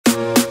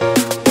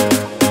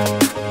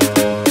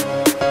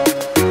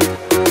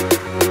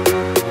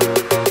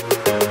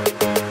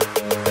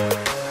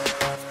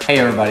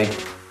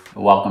everybody.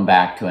 Welcome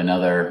back to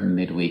another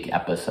midweek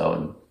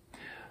episode.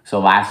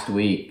 So last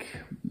week,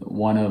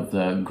 one of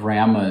the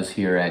grandmas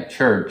here at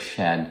church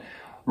had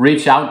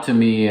reached out to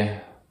me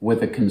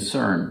with a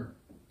concern.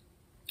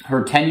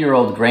 Her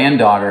 10-year-old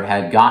granddaughter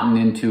had gotten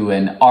into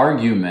an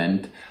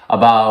argument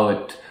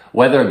about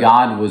whether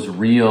God was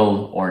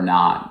real or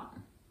not.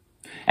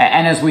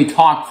 And as we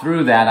talked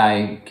through that,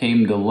 I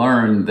came to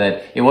learn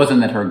that it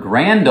wasn't that her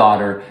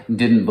granddaughter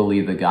didn't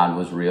believe that God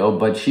was real,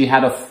 but she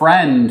had a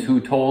friend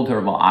who told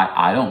her, well,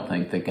 I don't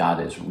think that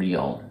God is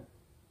real.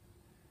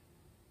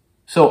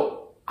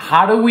 So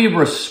how do we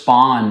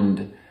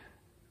respond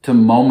to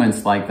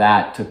moments like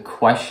that, to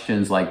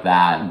questions like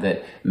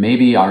that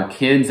maybe our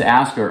kids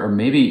ask or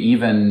maybe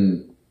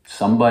even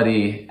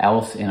somebody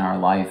else in our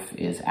life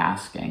is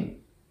asking?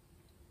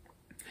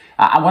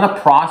 I want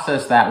to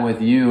process that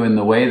with you in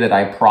the way that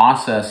I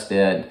processed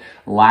it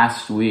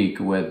last week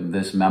with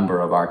this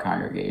member of our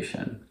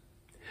congregation.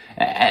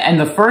 And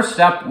the first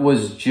step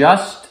was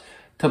just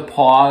to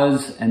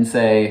pause and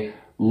say,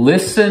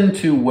 listen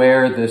to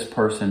where this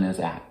person is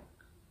at.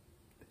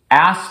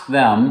 Ask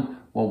them,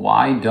 well,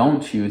 why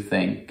don't you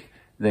think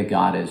that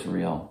God is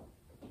real?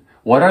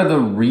 What are the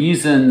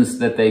reasons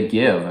that they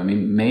give? I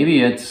mean,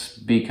 maybe it's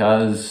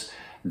because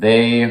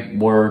they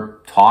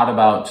were taught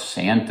about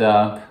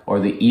Santa or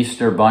the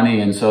Easter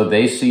Bunny, and so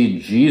they see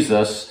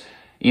Jesus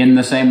in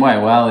the same way.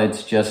 Well,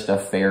 it's just a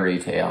fairy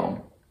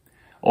tale.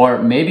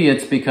 Or maybe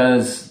it's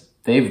because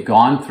they've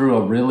gone through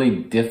a really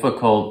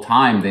difficult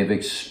time. They've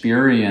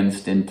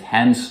experienced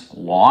intense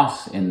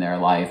loss in their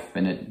life,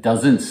 and it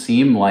doesn't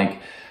seem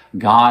like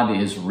God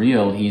is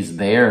real. He's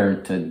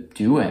there to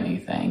do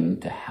anything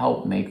to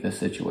help make the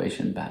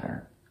situation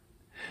better.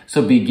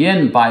 So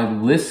begin by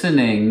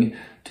listening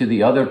to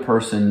the other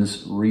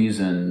person's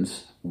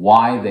reasons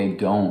why they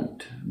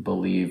don't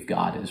believe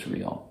God is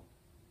real.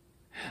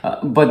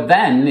 But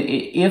then,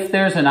 if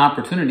there's an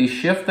opportunity,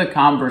 shift the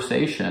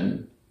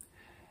conversation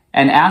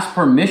and ask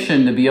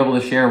permission to be able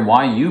to share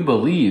why you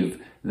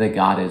believe that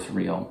God is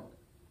real.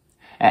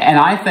 And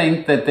I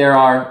think that there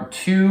are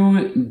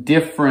two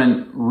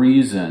different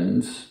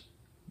reasons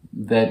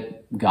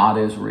that God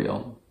is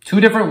real.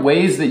 Two different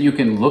ways that you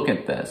can look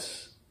at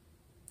this.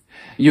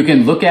 You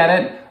can look at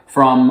it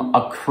from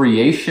a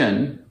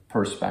creation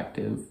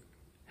perspective,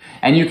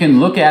 and you can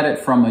look at it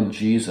from a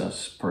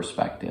Jesus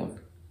perspective.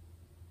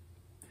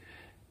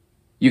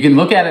 You can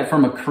look at it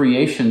from a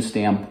creation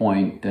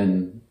standpoint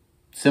and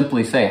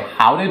simply say,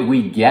 how did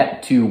we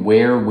get to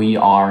where we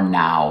are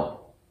now?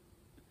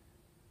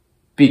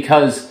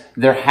 Because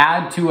there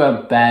had to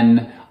have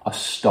been a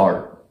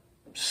start.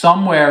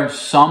 Somewhere,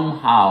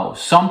 somehow,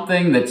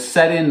 something that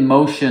set in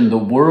motion the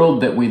world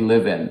that we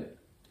live in.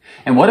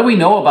 And what do we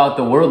know about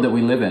the world that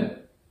we live in?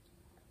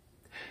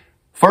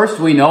 First,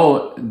 we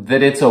know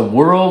that it's a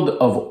world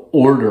of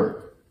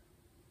order.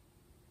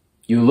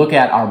 You look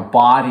at our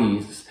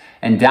bodies,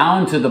 and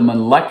down to the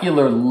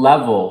molecular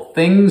level,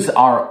 things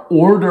are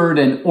ordered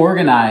and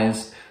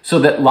organized so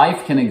that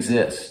life can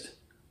exist.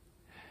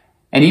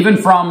 And even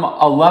from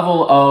a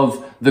level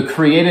of the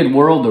created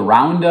world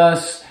around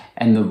us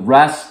and the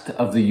rest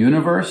of the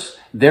universe,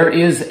 there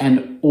is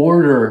an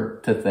order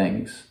to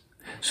things.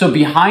 So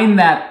behind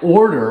that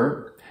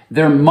order,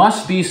 there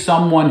must be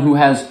someone who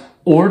has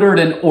ordered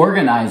and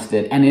organized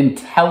it, an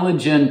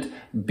intelligent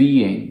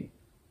being.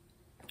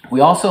 We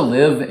also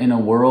live in a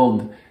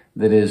world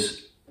that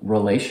is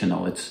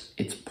relational.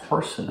 It's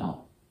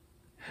personal.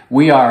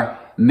 We are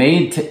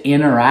made to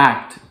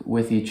interact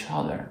with each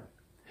other.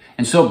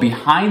 And so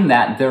behind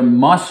that, there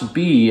must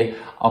be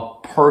a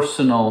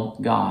personal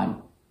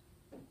God.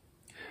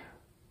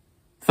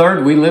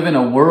 Third, we live in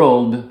a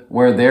world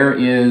where there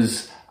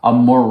is a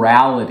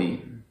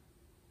morality.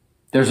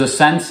 There's a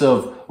sense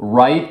of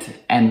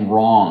right and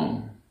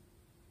wrong.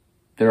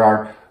 There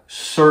are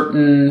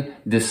certain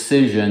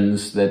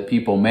decisions that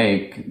people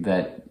make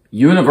that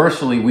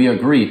universally we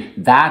agree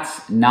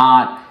that's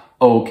not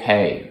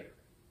okay.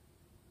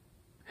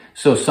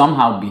 So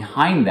somehow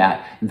behind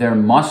that, there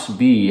must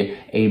be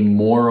a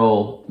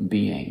moral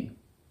being.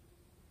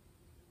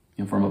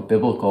 And from a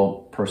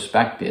biblical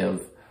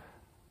perspective,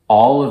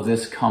 all of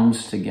this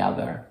comes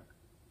together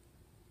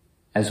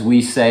as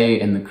we say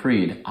in the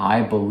Creed,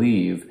 I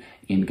believe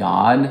in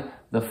God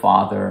the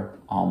Father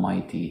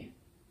Almighty,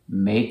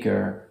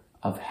 maker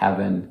of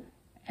heaven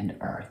and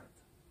earth.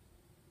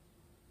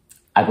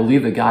 I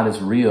believe that God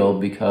is real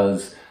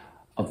because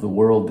of the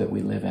world that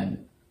we live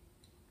in.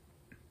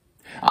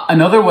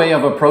 Another way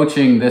of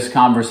approaching this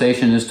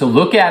conversation is to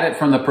look at it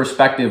from the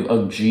perspective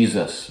of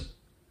Jesus.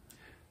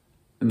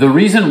 The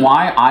reason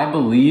why I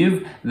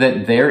believe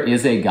that there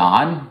is a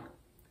God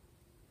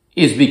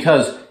is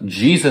because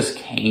Jesus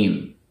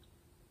came.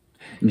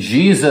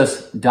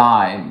 Jesus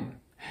died.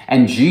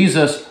 And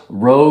Jesus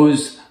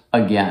rose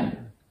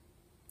again.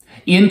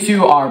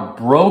 Into our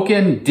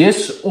broken,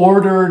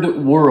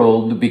 disordered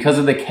world, because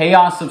of the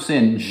chaos of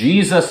sin,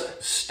 Jesus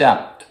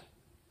stepped.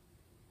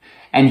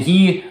 And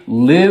he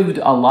lived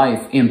a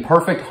life in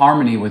perfect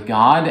harmony with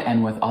God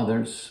and with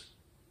others.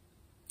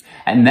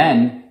 And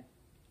then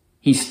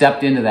He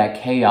stepped into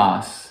that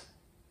chaos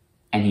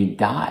and he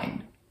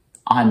died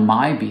on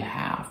my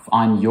behalf,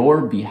 on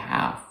your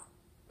behalf.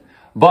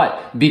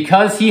 But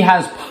because he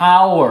has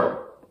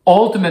power,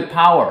 ultimate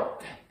power,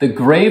 the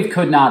grave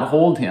could not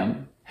hold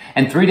him.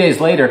 And 3 days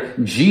later,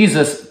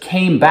 Jesus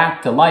came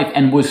back to life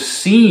and was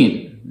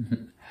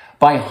seen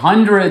by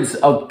hundreds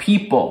of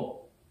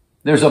people.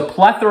 There's a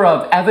plethora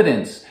of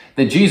evidence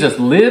that Jesus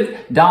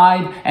lived,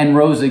 died, and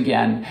rose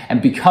again.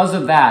 And because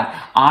of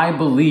that, I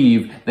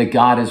believe that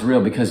God is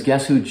real. Because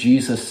guess who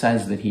Jesus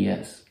says that he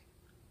is?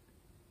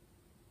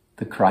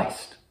 The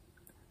Christ,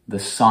 the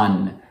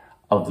Son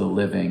of the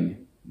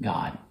living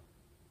God.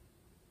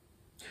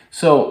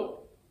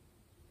 So,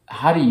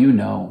 how do you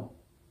know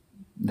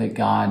that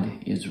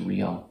God is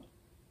real?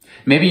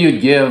 Maybe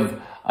you'd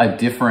give a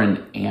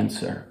different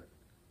answer.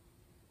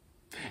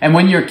 And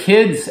when your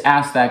kids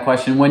ask that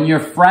question, when your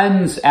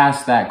friends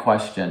ask that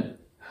question,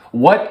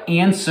 what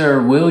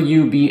answer will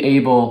you be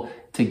able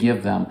to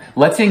give them?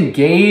 Let's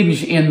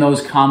engage in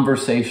those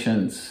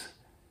conversations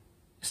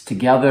as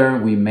together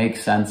we make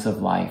sense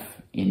of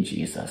life in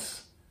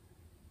Jesus.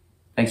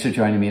 Thanks for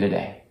joining me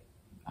today.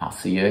 I'll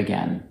see you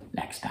again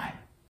next time.